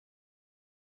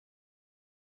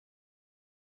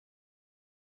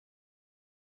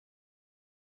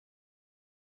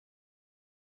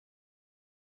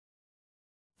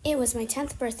It was my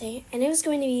 10th birthday, and it was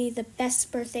going to be the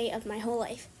best birthday of my whole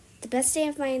life. The best day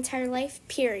of my entire life,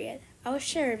 period. I was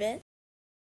sure of it.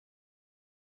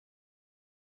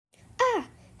 Ah!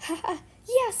 Haha!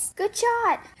 Yes! Good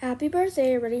shot! Happy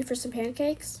birthday. Ready for some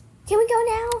pancakes? Can we go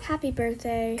now? Happy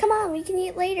birthday. Come on, we can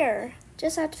eat later.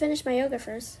 Just have to finish my yoga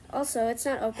first. Also, it's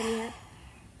not open yet.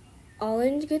 All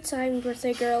in good time,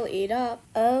 birthday girl. Eat up.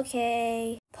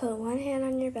 Okay. Put one hand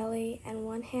on your belly and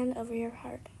one hand over your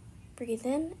heart. Breathe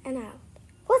in and out.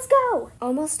 Let's go!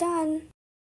 Almost done.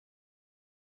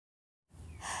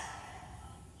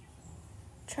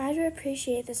 Try to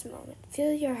appreciate this moment.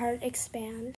 Feel your heart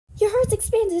expand. Your heart's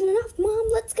expanded enough, Mom.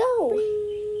 Let's go.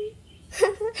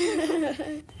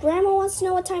 Grandma wants to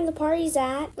know what time the party's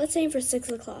at. Let's aim for 6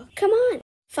 o'clock. Come on.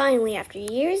 Finally, after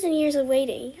years and years of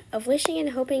waiting, of wishing and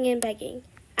hoping and begging,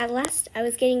 at last I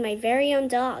was getting my very own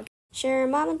dog. Sure,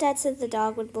 Mom and Dad said the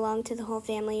dog would belong to the whole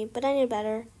family, but I knew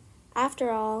better.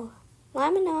 After all,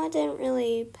 Lime and Noah didn't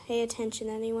really pay attention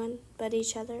to anyone but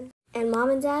each other. And Mom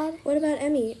and Dad? What about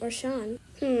Emmy or Sean?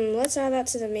 Let's add that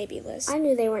to the maybe list. I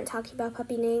knew they weren't talking about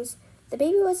puppy names. The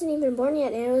baby wasn't even born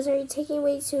yet, and it was already taking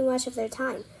way too much of their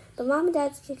time. But Mom and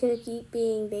Dad could keep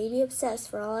being baby obsessed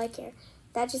for all I care.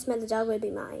 That just meant the dog would be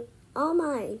mine. All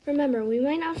mine. Remember, we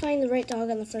might not find the right dog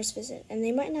on the first visit, and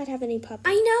they might not have any puppies.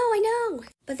 I know!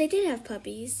 But they did have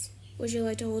puppies. Would you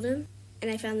like to hold him?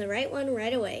 And I found the right one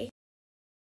right away.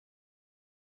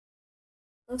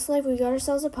 Looks like we got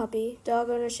ourselves a puppy. Dog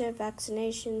ownership,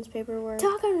 vaccinations, paperwork.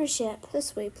 Dog ownership.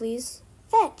 This way, please.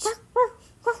 Fetch.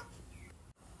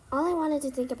 All I wanted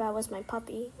to think about was my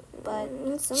puppy, but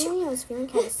suddenly I was feeling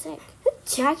kind of sick.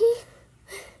 Maggie?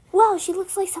 Whoa, she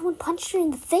looks like someone punched her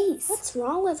in the face. What's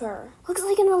wrong with her? Looks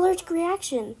like an allergic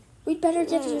reaction. We'd better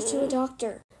get her to a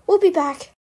doctor. We'll be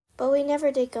back. But we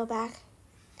never did go back,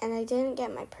 and I didn't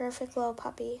get my perfect little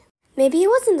puppy. Maybe it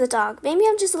wasn't the dog. Maybe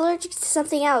I'm just allergic to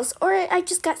something else, or I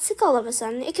just got sick all of a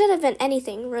sudden. It could have been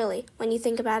anything, really, when you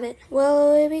think about it.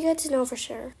 Well, it'd be good to know for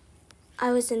sure.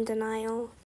 I was in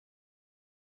denial.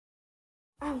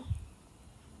 Oh.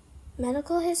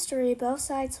 Medical history, both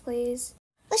sides, please.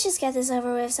 Let's just get this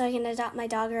over with so I can adopt my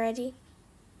dog already.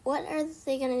 What are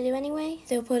they going to do anyway?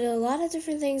 They'll put a lot of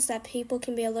different things that people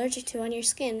can be allergic to on your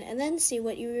skin and then see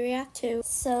what you react to.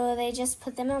 So they just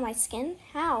put them on my skin?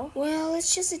 How? Well,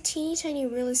 it's just a teeny tiny,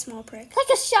 really small prick. Like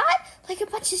a shot? Like a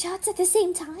bunch of shots at the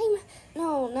same time?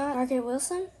 No, not Margaret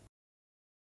Wilson.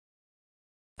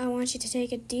 I want you to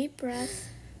take a deep breath.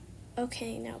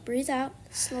 Okay, now breathe out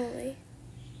slowly.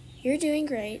 You're doing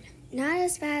great. Not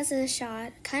as bad as a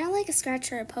shot, kind of like a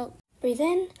scratch or a poke. Breathe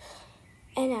in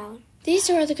and out. These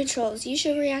two are the controls. You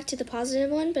should react to the positive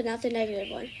one, but not the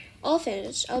negative one. All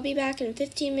finished. I'll be back in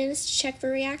 15 minutes to check for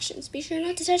reactions. Be sure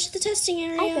not to touch the testing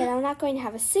area. I bet I'm not going to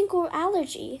have a single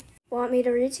allergy. Want me to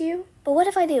read to you? But what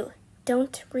if I do?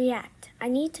 Don't react. I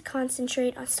need to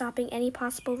concentrate on stopping any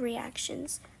possible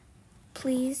reactions.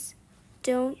 Please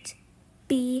don't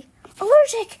be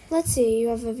allergic. Let's see, you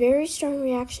have a very strong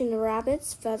reaction to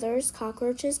rabbits, feathers,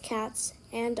 cockroaches, cats,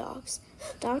 and dogs.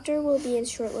 Doctor will be in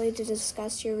shortly to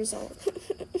discuss your results.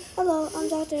 Hello, I'm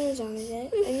Dr.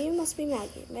 Jonathan, and you must be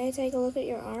Maggie. May I take a look at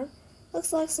your arm?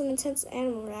 Looks like some intense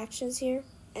animal reactions here.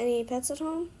 Any pets at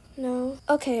home? No.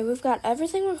 Okay, we've got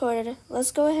everything recorded.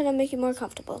 Let's go ahead and make you more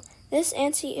comfortable. This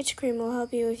anti-itch cream will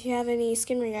help you if you have any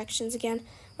skin reactions again.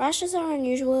 Rashes are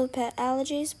unusual with pet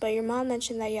allergies, but your mom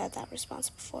mentioned that you had that response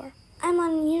before. I'm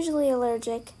unusually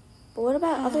allergic. But what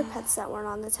about other pets that weren't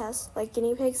on the test, like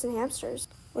guinea pigs and hamsters?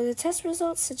 Were the test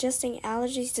results suggesting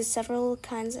allergies to several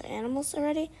kinds of animals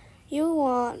already? You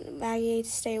want Maggie to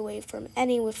stay away from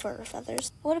any with fur or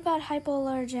feathers. What about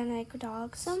hypoallergenic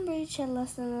dogs? Some breeds shed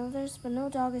less than others, but no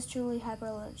dog is truly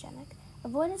hypoallergenic.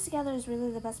 Avoidance together is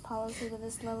really the best policy with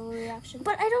this level of reaction.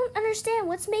 But I don't understand.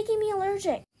 What's making me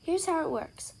allergic? Here's how it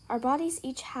works. Our bodies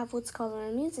each have what's called an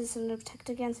immune system to protect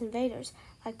against invaders,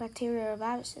 like bacteria or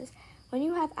viruses. When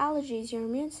you have allergies, your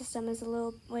immune system is a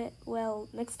little bit,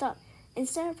 mixed up.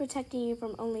 Instead of protecting you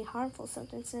from only harmful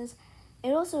substances,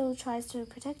 it also tries to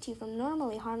protect you from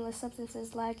normally harmless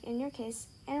substances like, in your case,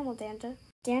 animal dander.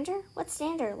 Dander? What's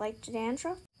dander? Like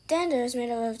dandruff? Dander is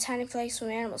made up of tiny flakes from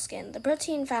animal skin. The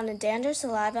protein found in dander,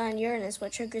 saliva, and urine is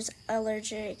what triggers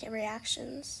allergic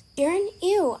reactions. Urine?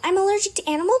 Ew, I'm allergic to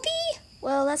animal pee?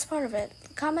 Well, that's part of it.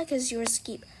 The comic is yours to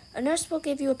keep. A nurse will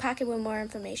give you a packet with more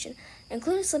information,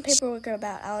 including some paperwork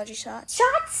about allergy shots.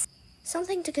 Shots?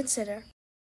 Something to consider.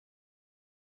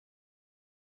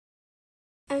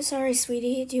 I'm sorry,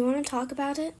 sweetie. Do you want to talk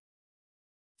about it?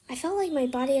 I felt like my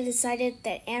body had decided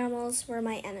that animals were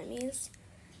my enemies.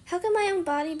 How could my own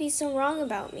body be so wrong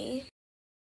about me?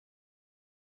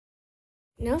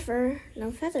 No fur,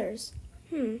 no feathers.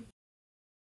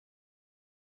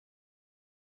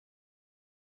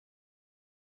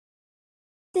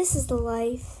 This is the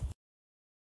life.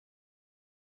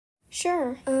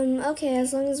 Sure. Okay,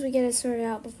 as long as we get it sorted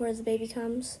out before the baby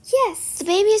comes. Yes! The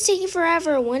baby is taking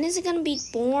forever. When is it gonna be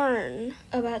born?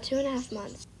 About 2.5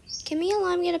 months. Can me and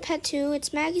Lime get a pet too?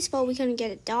 It's Maggie's fault we couldn't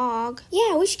get a dog.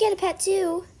 Yeah, we should get a pet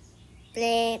too.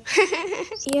 Bleh.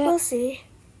 Yeah. We'll see.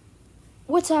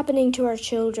 What's happening to our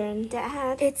children?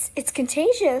 Dad. It's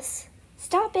contagious.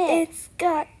 Stop it. It's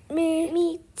got me.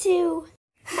 Me too.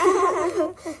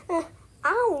 Ow,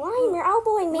 Lime, you're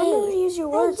elbowing me. Remember to use your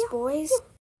words, boys.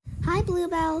 Hi,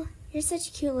 Bluebell. You're such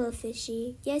a cute little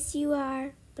fishy. Yes, you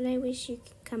are. But I wish you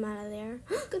could come out of there.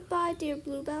 Goodbye, dear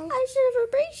Bluebell. I should have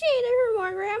appreciated her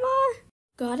more, Grandma.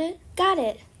 Got it? Got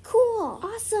it. Cool.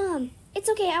 Awesome. It's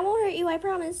okay. I won't hurt you, I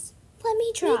promise. Let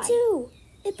me try. Me too.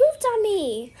 It pooped on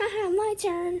me. Haha, my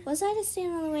turn. Was I to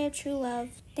stand on the way of true love?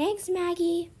 Thanks,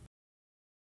 Maggie.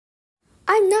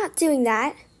 I'm not doing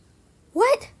that.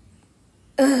 What?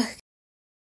 Ugh.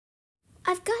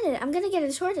 I've got it. I'm going to get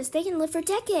a tortoise. They can live for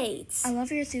decades. I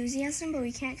love your enthusiasm, but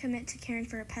we can't commit to caring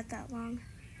for a pet that long.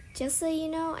 Just so you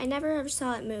know, I never ever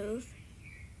saw it move.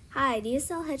 Hi, do you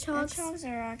sell hedgehogs? Hedgehogs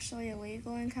are actually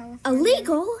illegal in California.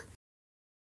 Illegal?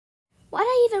 Why'd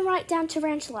I even write down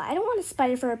tarantula? I don't want a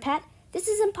spider for a pet. This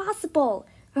is impossible.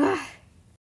 Ugh.